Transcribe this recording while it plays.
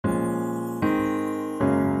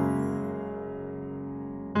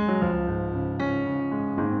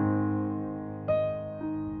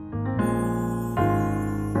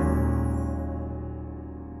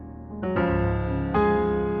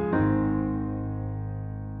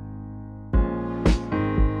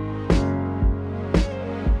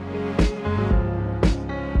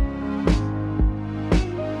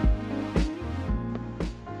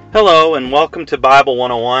Hello and welcome to Bible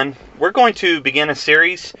 101. We're going to begin a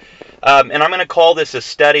series, and I'm going to call this a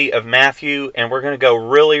study of Matthew, and we're going to go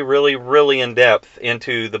really in depth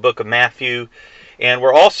into the book of Matthew. And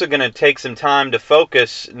we're also going to take some time to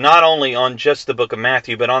focus not only on just the book of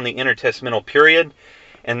Matthew, but on the intertestamental period.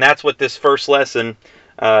 And that's what this first lesson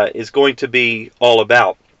is going to be all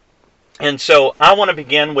about. And so I want to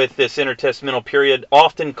begin with this intertestamental period,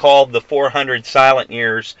 often called the 400 silent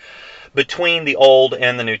years between the Old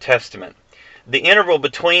and the New Testament. The interval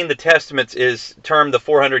between the Testaments is termed the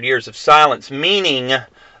 400 years of silence, meaning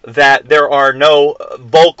that there are no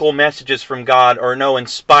vocal messages from God or no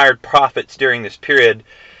inspired prophets during this period.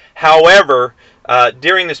 However,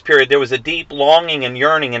 during this period there was a deep longing and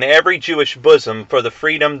yearning in every Jewish bosom for the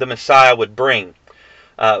freedom the Messiah would bring.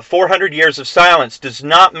 400 years of silence does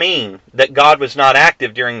not mean that God was not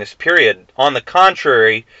active during this period. On the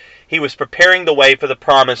contrary, He was preparing the way for the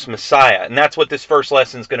promised Messiah. And that's what this first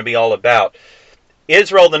lesson is going to be all about.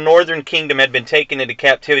 Israel, the northern kingdom, had been taken into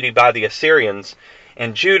captivity by the Assyrians.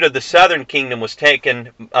 And Judah, the southern kingdom, was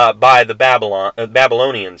taken by the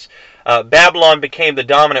Babylonians. Babylon became the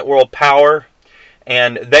dominant world power.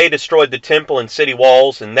 And they destroyed the temple and city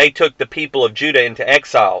walls. And they took the people of Judah into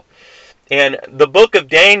exile. And the book of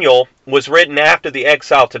Daniel was written after the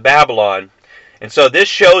exile to Babylon. And so this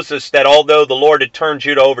shows us that although the Lord had turned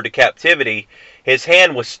Judah over to captivity, His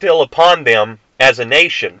hand was still upon them as a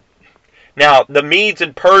nation. Now, the Medes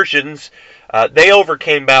and Persians, they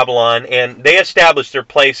overcame Babylon, and they established their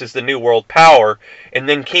place as the new world power. And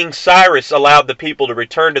then King Cyrus allowed the people to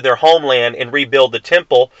return to their homeland and rebuild the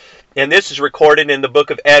temple. And this is recorded in the book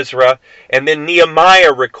of Ezra. And then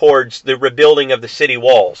Nehemiah records the rebuilding of the city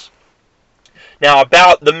walls. Now,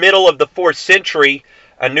 about the middle of the 4th century,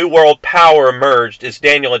 a new world power emerged, as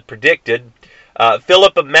Daniel had predicted.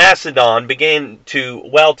 Philip of Macedon began to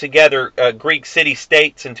weld together Greek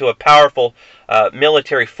city-states into a powerful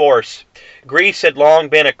military force. Greece had long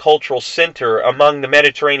been a cultural center among the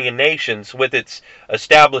Mediterranean nations with its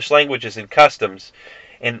established languages and customs.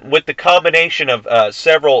 And with the combination of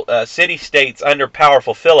several city-states under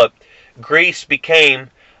powerful Philip, Greece became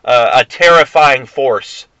a terrifying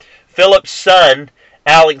force. Philip's son,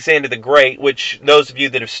 Alexander the Great, which those of you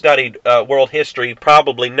that have studied world history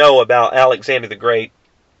probably know about Alexander the Great,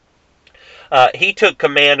 he took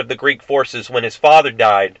command of the Greek forces when his father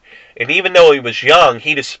died. And even though he was young,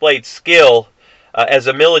 he displayed skill as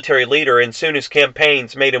a military leader, and soon his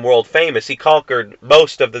campaigns made him world famous. He conquered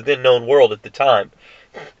most of the then known world at the time.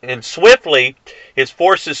 And swiftly, his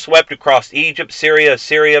forces swept across Egypt, Syria,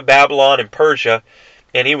 Assyria, Babylon, and Persia,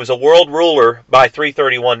 and he was a world ruler by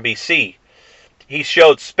 331 BC. He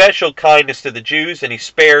showed special kindness to the Jews, and he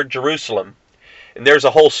spared Jerusalem. And there's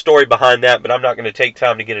a whole story behind that, but I'm not going to take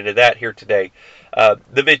time to get into that here today.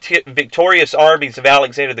 The victorious armies of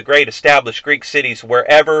Alexander the Great established Greek cities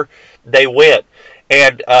wherever they went.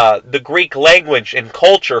 And the Greek language and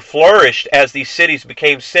culture flourished as these cities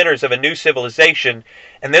became centers of a new civilization.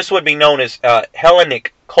 And this would be known as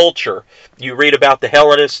Hellenic culture. You read about the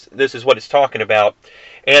Hellenists, this is what it's talking about.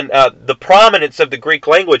 And the prominence of the Greek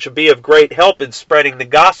language would be of great help in spreading the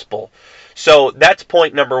gospel. So that's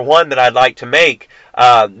point number one that I'd like to make,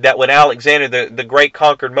 that when Alexander the Great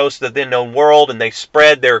conquered most of the then known world and they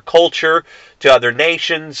spread their culture to other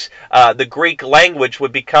nations, the Greek language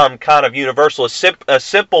would become kind of universal, a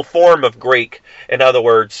simple form of Greek, in other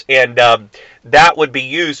words, and that would be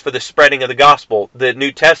used for the spreading of the gospel. The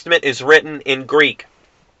New Testament is written in Greek.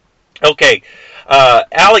 Okay,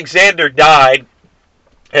 Alexander died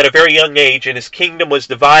at a very young age, and his kingdom was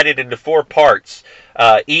divided into 4 parts: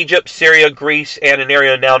 Egypt, Syria, Greece, and an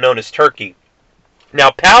area now known as Turkey. Now,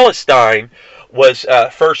 Palestine was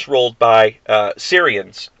first ruled by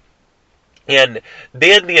Syrians, and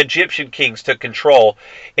then the Egyptian kings took control.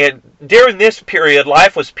 And during this period,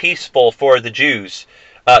 life was peaceful for the Jews.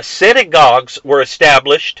 Synagogues were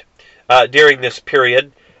established during this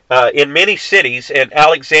period in many cities, and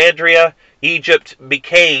Alexandria, Egypt,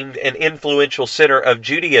 became an influential center of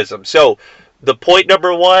Judaism. So the point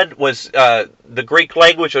number one was the Greek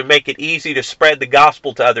language would make it easy to spread the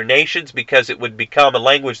gospel to other nations because it would become a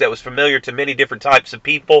language that was familiar to many different types of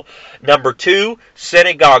people. Number two,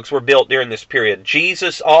 synagogues were built during this period.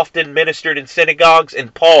 Jesus often ministered in synagogues,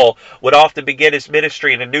 and Paul would often begin his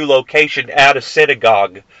ministry in a new location at a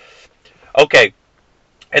synagogue. Okay,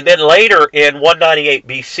 and then later in 198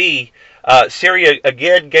 BC, Syria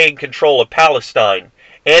again gained control of Palestine.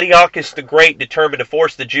 Antiochus the Great determined to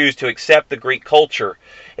force the Jews to accept the Greek culture.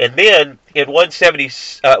 And then, in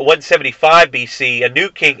 175 BC, a new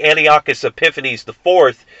king, Antiochus Epiphanes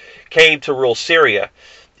IV, came to rule Syria.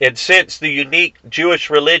 And since the unique Jewish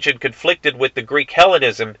religion conflicted with the Greek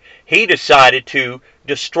Hellenism, he decided to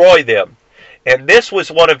destroy them. And this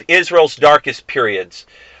was one of Israel's darkest periods.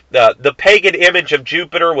 The pagan image of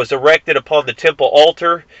Jupiter was erected upon the temple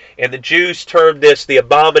altar, and the Jews termed this the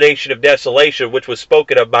abomination of desolation, which was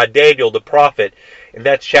spoken of by Daniel the prophet, and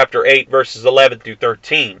that's chapter 8, verses 11 through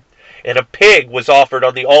 13. And a pig was offered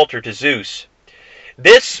on the altar to Zeus.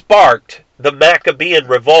 This sparked the Maccabean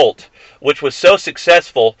revolt, which was so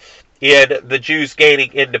successful in the Jews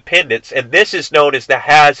gaining independence, and this is known as the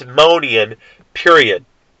Hasmonean period.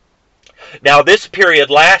 Now, this period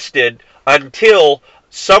lasted until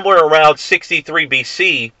somewhere around 63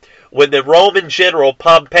 BC, when the Roman general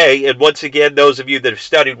Pompey, and once again, those of you that have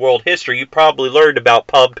studied world history, you probably learned about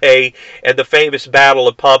Pompey and the famous battle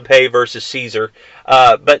of Pompey versus Caesar.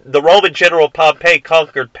 But the Roman general Pompey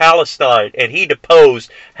conquered Palestine, and he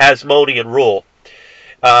deposed Hasmonean rule.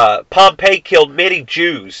 Pompey killed many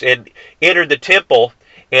Jews and entered the temple,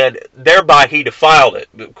 and thereby he defiled it.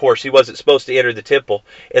 Of course, he wasn't supposed to enter the temple.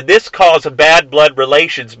 And this caused bad blood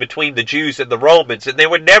relations between the Jews and the Romans, and there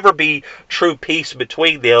would never be true peace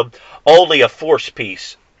between them, only a forced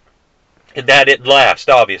peace. And that didn't last,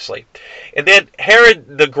 obviously. And then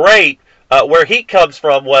Herod the Great, where he comes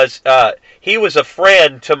from, was he was a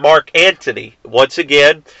friend to Mark Antony. Once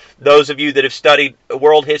again, those of you that have studied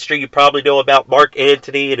world history, you probably know about Mark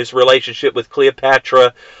Antony and his relationship with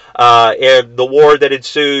Cleopatra, and the war that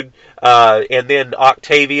ensued, and then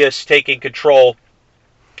Octavius taking control.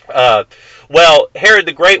 Well, Herod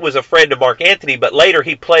the Great was a friend of Mark Antony, but later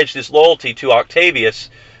he pledged his loyalty to Octavius,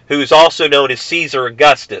 who is also known as Caesar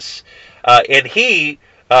Augustus. And he,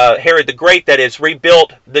 Herod the Great, that is,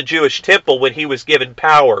 rebuilt the Jewish temple when he was given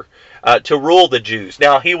power to rule the Jews.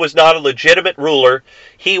 Now, he was not a legitimate ruler.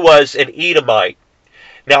 He was an Edomite.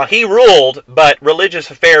 Now, he ruled, but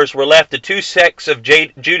religious affairs were left to two sects of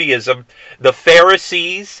Judaism, the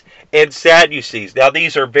Pharisees and Sadducees. Now,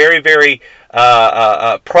 these are very, very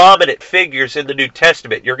prominent figures in the New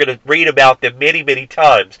Testament. You're going to read about them many, many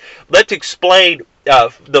times. Let's explain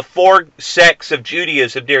the four sects of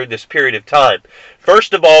Judaism during this period of time.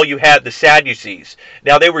 First of all, you had the Sadducees.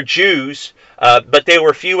 Now, they were Jews, but they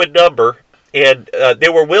were few in number, and they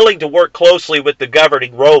were willing to work closely with the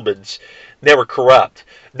governing Romans. They were corrupt.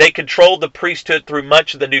 They controlled the priesthood through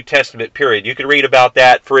much of the New Testament period. You can read about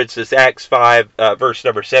that, for instance, Acts 5, verse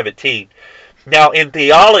number 17. Now, in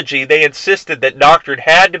theology, they insisted that doctrine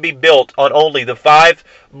had to be built on only the 5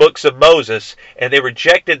 books of Moses, and they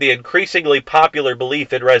rejected the increasingly popular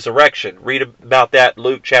belief in resurrection. Read about that in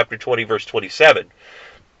Luke chapter 20, verse 27.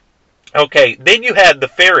 Okay, then you had the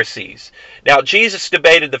Pharisees. Now, Jesus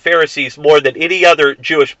debated the Pharisees more than any other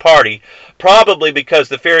Jewish party, probably because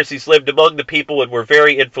the Pharisees lived among the people and were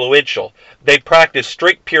very influential. They practiced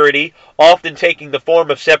strict purity, often taking the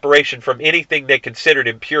form of separation from anything they considered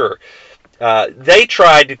impure. They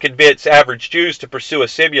tried to convince average Jews to pursue a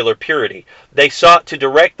similar purity. They sought to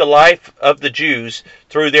direct the life of the Jews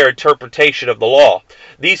through their interpretation of the law.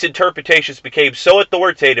 These interpretations became so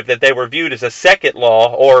authoritative that they were viewed as a second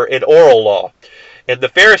law or an oral law. And the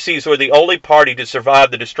Pharisees were the only party to survive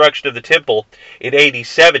the destruction of the temple in AD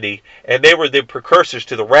 70, and they were the precursors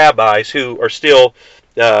to the rabbis, who are still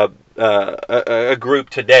a group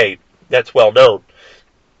today that's well known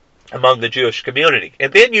among the Jewish community.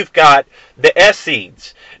 And then you've got the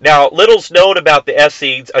Essenes. Now, little's known about the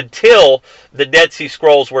Essenes until the Dead Sea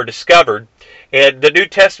Scrolls were discovered, and the New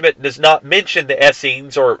Testament does not mention the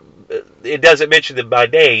Essenes, or it doesn't mention them by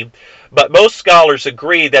name, but most scholars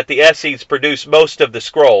agree that the Essenes produced most of the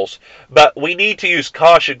scrolls. But we need to use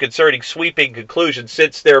caution concerning sweeping conclusions,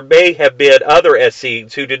 since there may have been other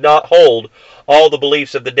Essenes who did not hold all the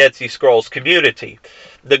beliefs of the Dead Sea Scrolls community.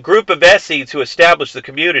 The group of Essenes who established the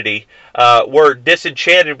community were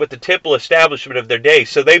disenchanted with the temple establishment of their day,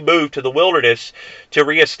 so they moved to the wilderness to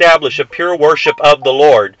reestablish a pure worship of the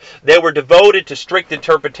Lord. They were devoted to strict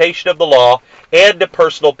interpretation of the law and to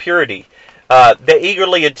personal purity. They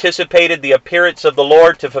eagerly anticipated the appearance of the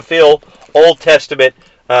Lord to fulfill Old Testament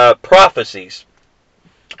prophecies.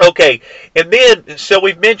 Okay, and then, so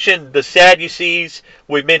we've mentioned the Sadducees,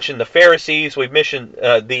 we've mentioned the Pharisees, we've mentioned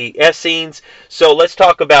the Essenes. So let's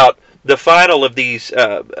talk about the final of these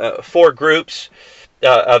 4 groups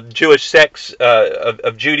of Jewish sects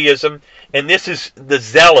of Judaism, and this is the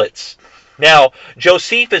Zealots. Now,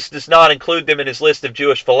 Josephus does not include them in his list of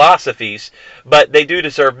Jewish philosophies, but they do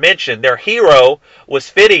deserve mention. Their hero was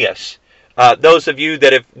Phineas. Those of you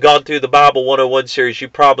that have gone through the Bible 101 series, you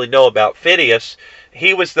probably know about Phinehas.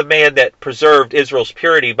 He was the man that preserved Israel's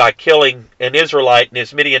purity by killing an Israelite and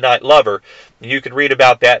his Midianite lover. You can read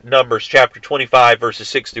about that in Numbers chapter 25, verses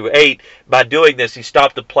 6 through 8. By doing this, he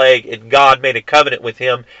stopped the plague, and God made a covenant with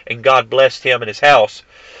him, and God blessed him and his house.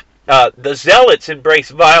 The Zealots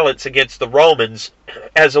embraced violence against the Romans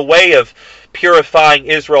as a way of purifying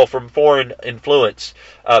Israel from foreign influence.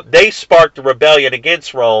 They sparked a rebellion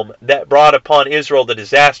against Rome that brought upon Israel the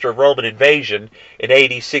disaster of Roman invasion in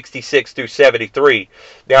AD 66 through 73.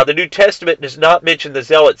 Now, the New Testament does not mention the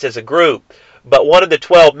Zealots as a group, but one of the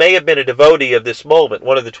 12 may have been a devotee of this moment,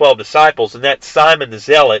 one of the 12 disciples, and that's Simon the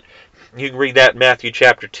Zealot. You can read that in Matthew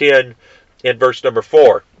chapter 10 and verse number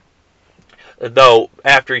 4. Though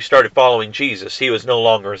after he started following Jesus, he was no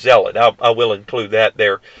longer a zealot. I will include that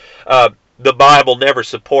there. The Bible never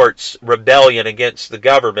supports rebellion against the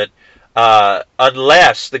government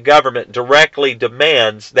unless the government directly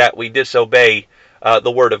demands that we disobey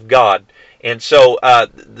the Word of God. And so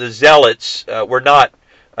the zealots were not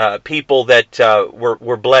people that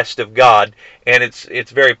were blessed of God, and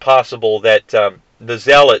it's very possible that the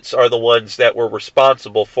zealots are the ones that were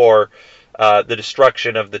responsible for the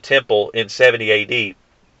destruction of the temple in 70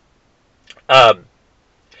 AD.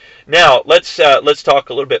 Now let's talk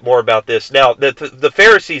a little bit more about this. Now the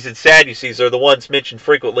Pharisees and Sadducees are the ones mentioned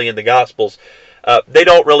frequently in the Gospels. They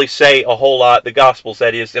don't really say a whole lot, the Gospels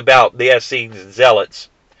that is, about the Essenes and Zealots.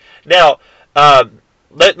 Now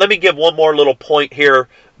let me give one more little point here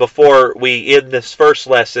before we end this first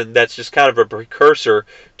lesson. That's just kind of a precursor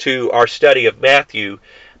to our study of Matthew.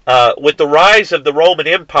 With the rise of the Roman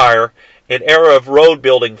Empire, an era of road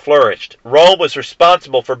building flourished. Rome was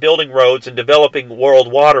responsible for building roads and developing world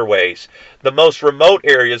waterways. The most remote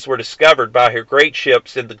areas were discovered by her great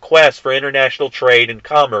ships in the quest for international trade and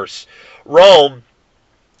commerce. Rome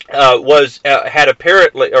had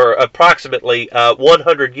apparently or approximately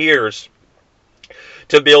 100 years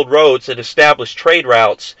to build roads and establish trade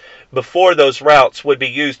routes before those routes would be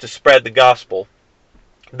used to spread the gospel.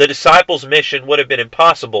 The disciples' mission would have been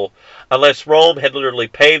impossible unless Rome had literally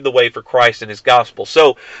paved the way for Christ and his gospel.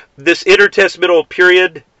 So this intertestamental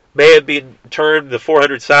period may have been termed the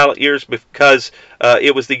 400 silent years because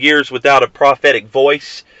it was the years without a prophetic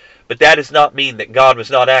voice. But that does not mean that God was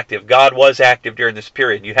not active. God was active during this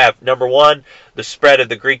period. You have, number one, the spread of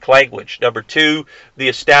the Greek language. Number two, the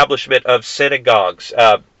establishment of synagogues.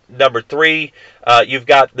 Number three, you've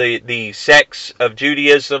got the sects of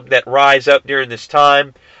Judaism that rise up during this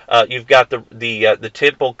time. You've got the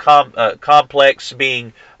temple complex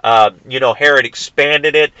being, Herod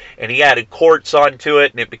expanded it and he added courts onto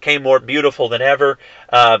it, and it became more beautiful than ever.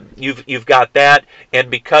 You've got that,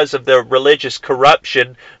 and because of the religious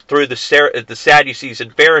corruption through the Sadducees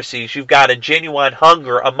and Pharisees, you've got a genuine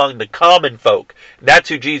hunger among the common folk. That's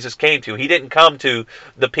who Jesus came to. He didn't come to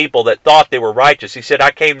the people that thought they were righteous. He said,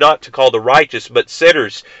 I came not to call the righteous, but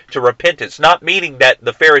sinners to repentance. Not meaning that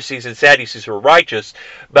the Pharisees and Sadducees were righteous,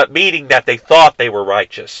 but meaning that they thought they were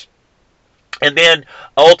righteous. And then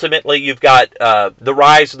ultimately you've got the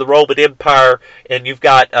rise of the Roman Empire, and you've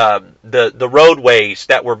got the roadways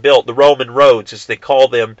that were built, the Roman roads as they call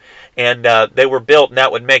them, and they were built, and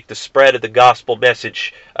that would make the spread of the gospel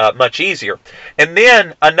message much easier. And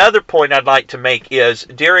then another point I'd like to make is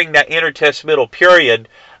during that intertestamental period,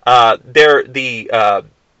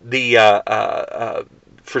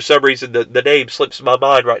 for some reason, the name slips my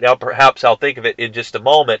mind right now. Perhaps I'll think of it in just a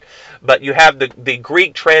moment. But you have the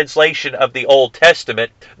Greek translation of the Old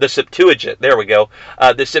Testament, the Septuagint. There we go.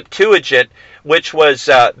 The Septuagint, which was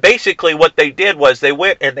basically what they did was they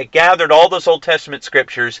went and they gathered all those Old Testament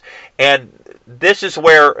scriptures, and this is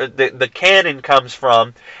where the canon comes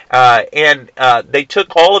from. They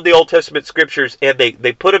took all of the Old Testament scriptures and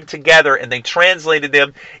they put them together and they translated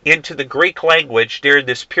them into the Greek language during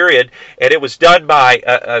this period. And it was done by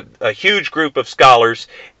a huge group of scholars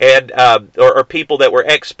and or people that were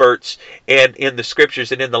experts in the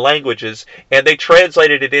scriptures and in the languages. And they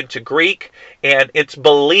translated it into Greek, and it's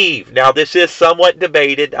believed. Now, this is somewhat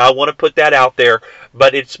debated. I want to put that out there.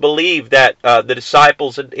 But it's believed that the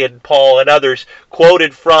disciples and Paul and others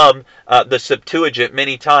quoted from the Septuagint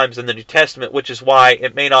many times in the New Testament, which is why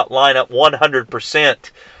it may not line up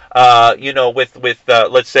 100%, with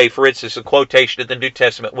let's say, for instance, a quotation of the New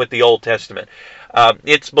Testament with the Old Testament.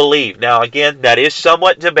 It's believed. Now, again, that is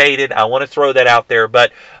somewhat debated. I want to throw that out there.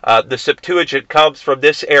 But the Septuagint comes from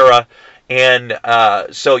this era, and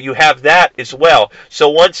so you have that as well. So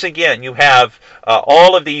once again, you have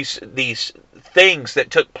all of these things that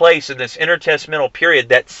took place in this intertestamental period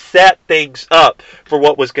that set things up for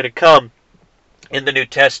what was going to come in the New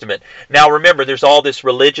Testament. Now remember, there's all this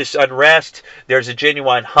religious unrest. There's a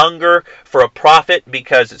genuine hunger for a prophet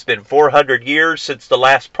because it's been 400 years since the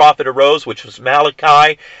last prophet arose, which was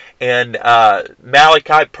Malachi. And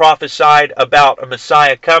Malachi prophesied about a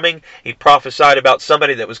Messiah coming. He prophesied about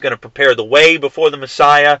somebody that was going to prepare the way before the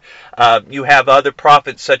Messiah. You have other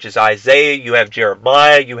prophets such as Isaiah. You have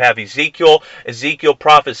Jeremiah. You have Ezekiel. Ezekiel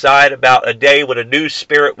prophesied about a day when a new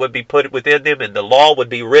spirit would be put within them and the law would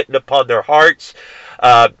be written upon their hearts.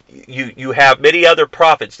 You have many other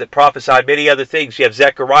prophets that prophesied many other things. You have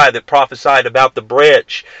Zechariah that prophesied about the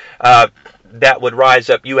branch that would rise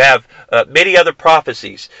up. You have many other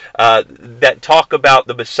prophecies that talk about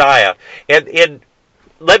the Messiah. And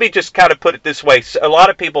let me just kind of put it this way. A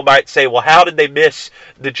lot of people might say, well, how did they miss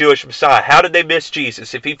the Jewish Messiah? How did they miss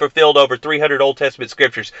Jesus if he fulfilled over 300 Old Testament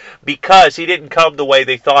scriptures? Because he didn't come the way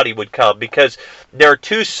they thought he would come. Because there are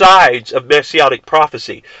two sides of messianic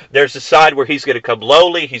prophecy. There's the side where he's going to come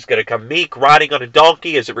lowly. He's going to come meek, riding on a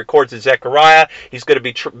donkey, as it records in Zechariah. He's going to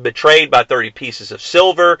be betrayed by 30 pieces of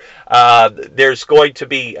silver. There's going to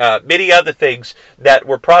be many other things that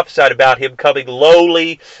were prophesied about him coming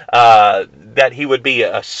lowly, that he would be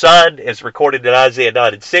a son, as recorded in Isaiah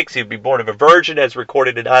 9 and 6. He would be born of a virgin, as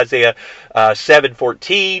recorded in Isaiah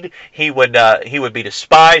 7:14. He would be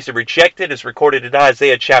despised and rejected, as recorded in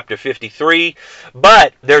Isaiah chapter 53.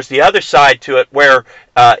 But there's the other side to it, where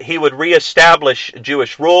he would reestablish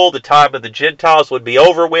Jewish rule. The time of the Gentiles would be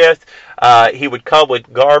over with. He would come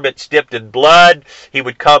with garments dipped in blood. He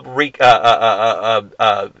would come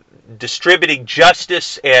distributing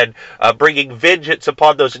justice and bringing vengeance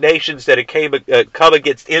upon those nations that had come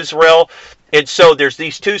against Israel. And so there's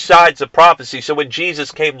these two sides of prophecy. So when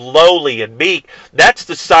Jesus came lowly and meek, that's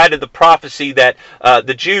the side of the prophecy that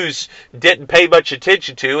the Jews didn't pay much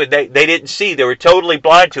attention to, and they didn't see. They were totally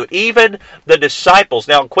blind to it. Even the disciples,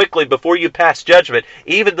 now quickly, before you pass judgment,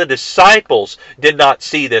 even the disciples did not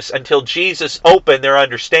see this until Jesus opened their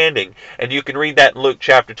understanding. And you can read that in Luke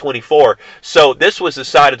chapter 24. So this was the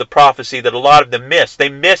side of the prophecy that a lot of them missed. They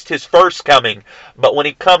missed his first coming, but when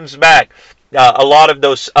he comes back, a lot of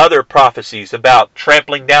those other prophecies about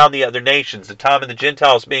trampling down the other nations, the time of the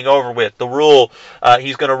Gentiles being over with, the rule,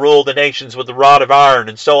 he's going to rule the nations with the rod of iron,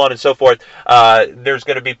 and so on and so forth. There's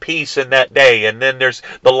going to be peace in that day, and then there's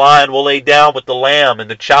the lion will lay down with the lamb,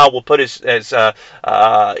 and the child will put his hand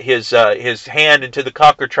into the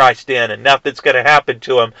cockatrice den, and nothing's going to happen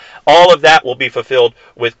to him. All of that will be fulfilled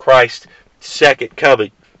with Christ's second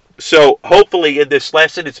coming. So hopefully in this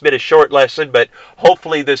lesson, it's been a short lesson, but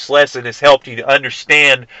hopefully this lesson has helped you to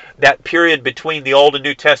understand that period between the Old and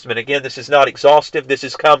New Testament. Again, this is not exhaustive. This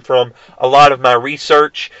has come from a lot of my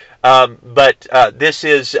research, but this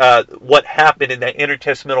is what happened in that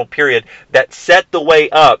intertestamental period that set the way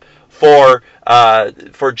up for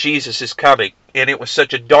Jesus' coming. And it was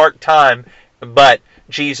such a dark time, but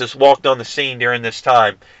Jesus walked on the scene during this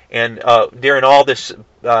time. And during all this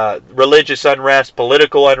religious unrest,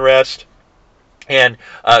 political unrest, and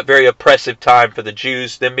very oppressive time for the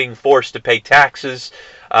Jews, them being forced to pay taxes,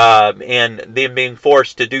 and them being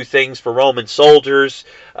forced to do things for Roman soldiers,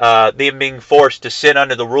 them being forced to sit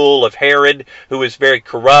under the rule of Herod, who was very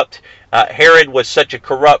corrupt. Herod was such a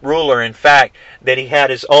corrupt ruler, in fact, that he had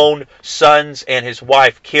his own sons and his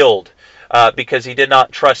wife killed. Because he did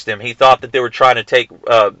not trust them. He thought that they were trying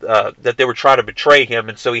to betray him,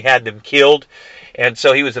 and so he had them killed. And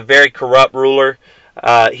so he was a very corrupt ruler.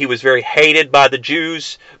 He was very hated by the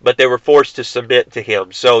Jews, but they were forced to submit to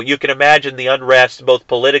him. So you can imagine the unrest, both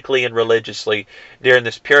politically and religiously, during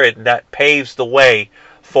this period, and that paves the way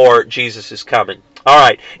for Jesus' coming. All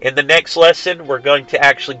right, in the next lesson, we're going to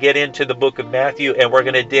actually get into the book of Matthew, and we're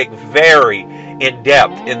going to dig very in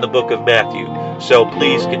depth in the book of Matthew. So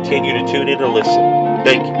please continue to tune in and listen.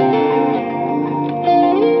 Thank you.